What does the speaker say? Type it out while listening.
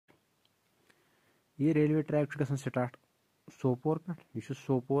ये railway track गसान start Sopore पे, यह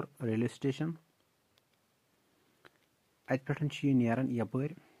सोपोर रेलवे स्टेशन। अत पे नेरान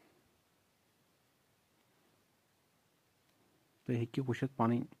यपर तुम हेकियो वुचित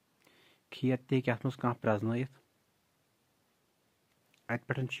पन खेत ते अत मज कह प्रजनयित। अत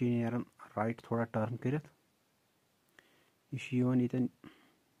पे नेरान राइट थोड़ा टर्न कर यह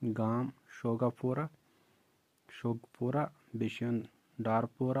गाम शोगापोरा बे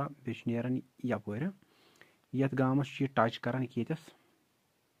डारपोरा बे नेरान यपर यथ गामस टच करान यतस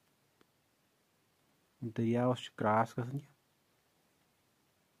दरियावस क्रॉस गसान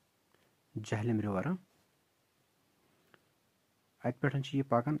जहलम रिवर। अत पे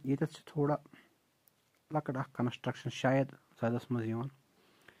पकान यतस थोड़ा लकट कंस्ट्रक्शन शायद जदस मज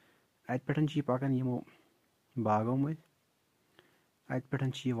अत पे पकान यमो बागों मज। अत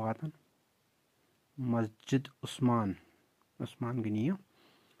पे वातान मस्जिद उस्मान गनी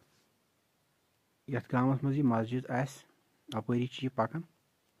यथ गामस मज मस्जिद अपरी पकान।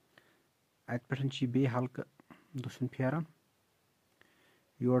 अत पे बे हल्क दुसन फेरान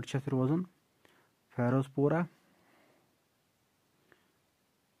योर रोजान फेरोजपुरा,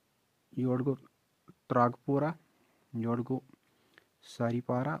 योर गो त्रागपुरा, योर गो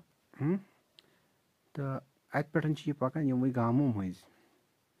सारीपारा तो अत पे पकान यमवे गामों मज।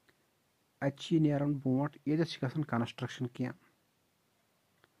 अत नेरान बोट यतस गसान कंस्ट्रक्शन क्या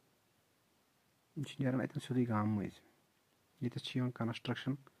नेरान अतन सोदी गाम मज यतस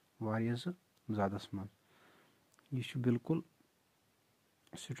कंस्ट्रक्शन वारिया ज़्यादस मज। यह बिल्कुल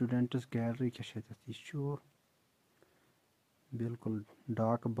स्टूडेंट्स गैलरी क्या यह बिल्कुल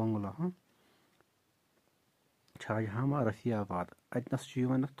डाक बंगला शाहजहां रफियाबाद अतनस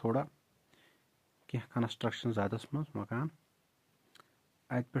थोड़ा क्या कंस्ट्रक्शन ज़्यादस मज मकान।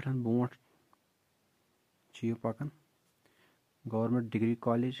 अत पे बोट पकान गवर्नमेंट डिग्री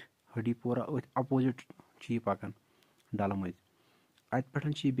कॉलेज हडीपोरा अपोजिट पकान डल मज। अत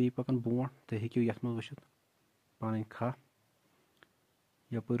पे बे पकान बोट तुम हेकियो यथ मज वुचित पन खा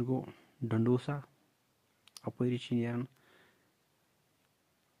यपर गो डंडूसा अपरी नेरान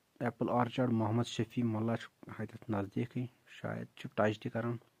एप्पल ऑर्चर्ड मोहम्मद शफी मोल्ला हत नजदीक शायद टच त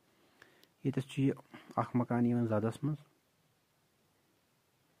करान यतस मकान जदस मज।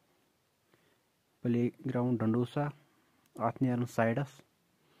 प्ले ग्राउंड डंडूसा अत नेरान साइडस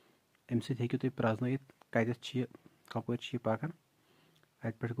अम सो तुम प्रजनयित कतथ कपर पकान।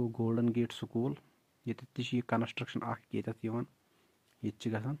 अत पे गो गोल्डन गेट स्कूल ये कंस्ट्रक्शन ये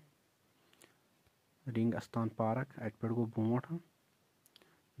गसान रिंग अस्थान पार्क। अत पे गो बोट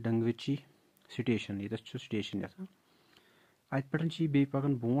डंगविची स्टेशन यतस स्टेशन अत पे बे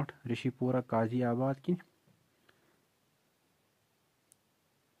पकान बोट ऋषिपुरा काजी आबाद किन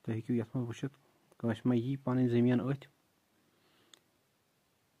तुम हेकियो यथ मज वुचित कंस मा यी पन जमीन अथ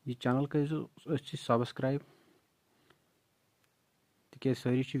यह चैनल कर सब्सक्राइब तिक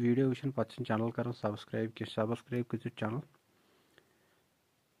सारी वीडियो वुचान पे चैनल कर सब्सक्राइब क्या सब्सक्राइब कर चैनल।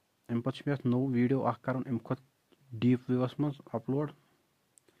 अम पे नो वीडियो कर डीप व्यूस मज अपलोड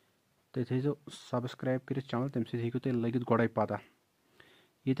तुम थो सब्सक्राइब कर चैनल तम सो तुम लगित गोड़े पता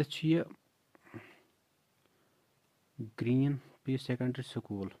यतस ग्रीन पी सेकेंडरी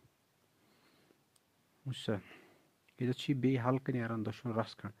स्कूल यतस बे हल्क नेरान दशुन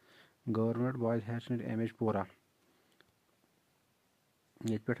रस खंड government boys higher secondary M H पोरा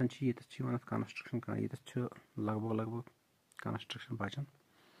ये पे कंस्ट्रक्शन कर यतस लगभग कंस्ट्रक्शन बचान।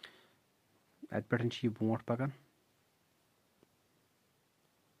 अत पे बोट पकान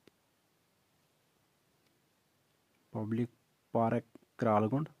पब्लिक पार्क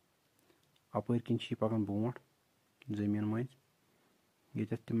क्रालगुंड अपर किन पकान बोट जमीन मज ये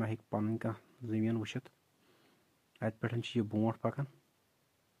तम हे पन कह जमीन वुचित। अत पे बोट पकान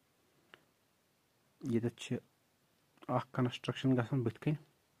ये कंस्ट्रक्शन गसान बुत कन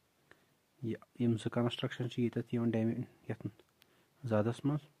यम कंस्ट्रक्शन ये जदस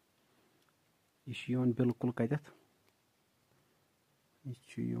मज यह बिल्कुल कतथ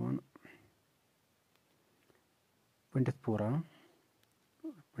यह पंडितपुरा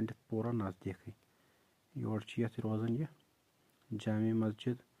नजदीक योर रोजान यह जामी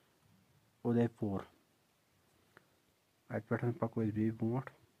मस्जिद उदयपुर। अत पे पको बे बोट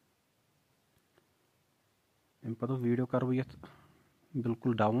अम पे वीडियो कर ये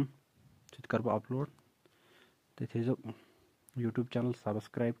बिल्कुल डाउन सह कर अपलोड तुम थो यूट्यूब चैनल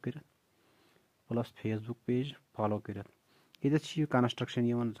सब्सक्राइब कर प्लस फेसबुक पेज फॉलो कर ये कंस्ट्रक्शन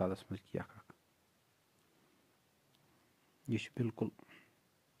जदस मज यह बिल्कुल तुम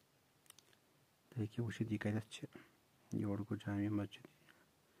हेकियो वुचित यह कतथ योर गो जामी मस्जिद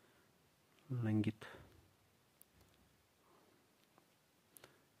लंगित।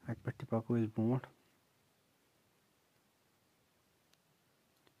 अत पे पको बोट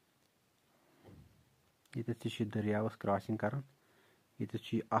येतस ति दरियावस क्रॉसिंग करन येतस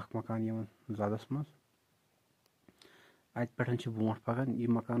अख मकान यवन जदस मज अत पे ब्रोट पकान यह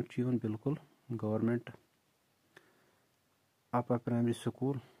मकान बिल्कुल गवर्नमेंट अपर प्राइमरी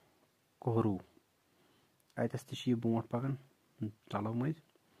स्कूल कोहरू अतस ति ब्रोट पकान तलो मज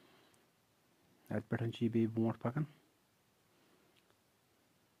अत पे बे ब्रोट पकान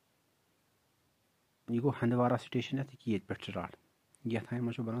यह गो हंदवारा स्टेशन ये पे स्टार्ट यथान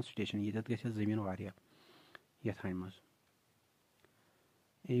मज बनान स्टेशन ये ग जमीन वारिया यथान मज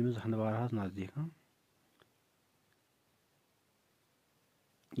एम्स हंदवारा नजदीक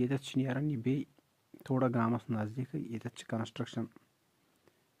ये बे थोड़ा गामस नजदीक ये कंस्ट्रक्शन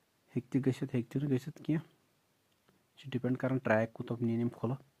हेक्ति गसित हेक्ति न गसित कह डिपेंड कर ट्रैक कुत नीन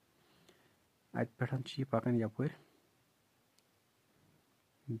खुल अत पे पकान यपर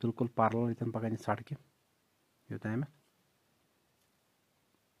बिल्कुल पैरेलल ये पकान सड़क योताम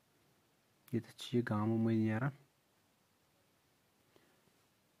ये गामों मज नेरान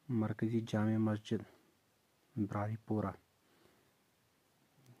मरकजी जामे मस्जिद ब्राहीपुरा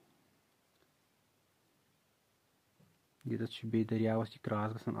ये दरियावस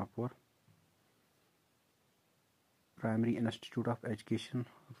cross गसान अपोर primary institute of education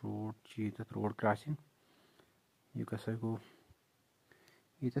road road crossing यह कसा गो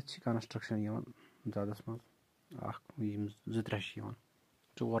ये कंस्ट्रक्शन जदस मज जो त्रे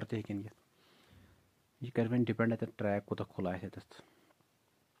चोर ते हेकन यह कर वो डिपेंड अत ट्रैक कोत खुल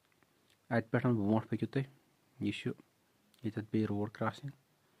अत पे ब्रोट पकु तुम यह बे रोड क्रॉसिंग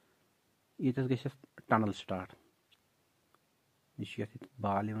ये गस टनल स्टार्ट यह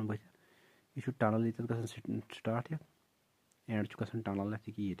बाल बथ यह टनल ये ग स्टार्ट एंड ग टनल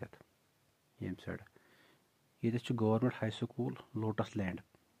ये ये साइड ये government high school lotus land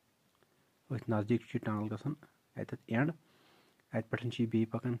अथ नजदीक टनल गसान अत एंड अत पे बे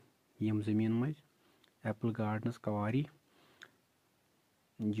पकान यम जमीन मज एप्पल गार्डनस कवारी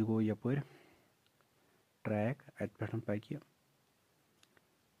यह गो यपर ट्रैक अत पे पक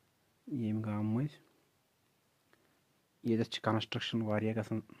यम गाम मज ये कंस्ट्रक्शन वारिया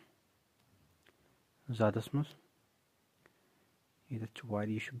गसान जदस मज ये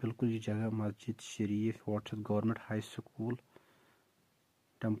बिल्कुल यह जगह मस्जिद शरीफ वाट government high school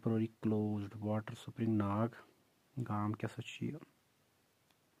temporary closed water spring नाग गाम कैसा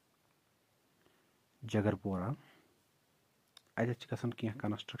जगरपोरा अत कह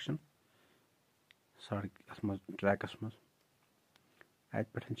कंस्ट्रक्शन सड़क मज ट्रैकस मज अत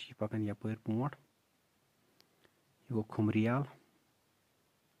पे पकान यपर ब्रोट यह गो खुमरियाल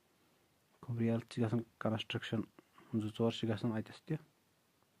खुमरियाल कंस्ट्रक्शन जो चोर गसान अतस त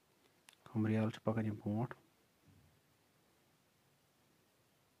खुमरियाल पकान यह ब्रोट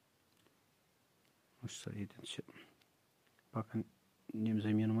ये पकान यम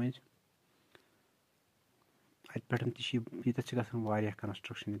जमीन मज अत पे ये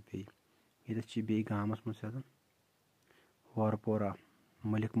कंस्ट्रक्शन ये गामस मज वारपोरा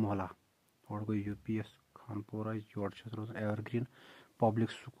मलिक मोहल्ला और गो यूपीएस खानपोरा योर रोजान एवरग्रीन पब्लिक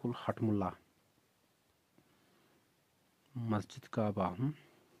स्कूल हटमुल्ला मस्जिद काबा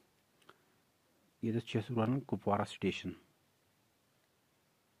ये रोजान कुपवारा स्टेशन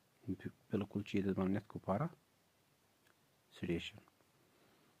बिल्कुल ये बन कुपवारा स्टेशन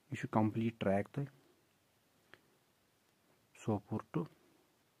यह कंप्लीट ट्रैक तुम सोपुर टू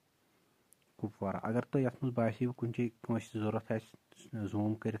कुपवारा अगर तुम ये बासी कुछ जरूरत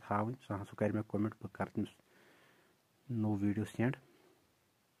जूम कर हावन सह कर मे कमेंट बह कर तमिस नो वीडियो सेंड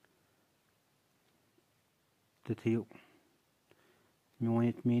तो थो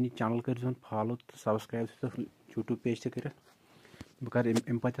मेन चैनल कर फॉलो तो सब्सक्राइब यूट्यूब पेज कर बह कर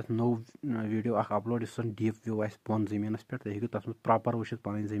पे नो वीडियो अपलोड इस डीप व्यू बोन जमीन पे तुम हेकू तथ प्रॉपर वुचित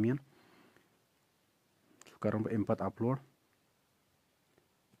पन जमीन सह कर पे अपलोड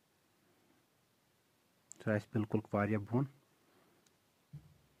सह बिल्कुल वारिया बोन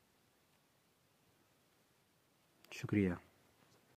शुक्रिया।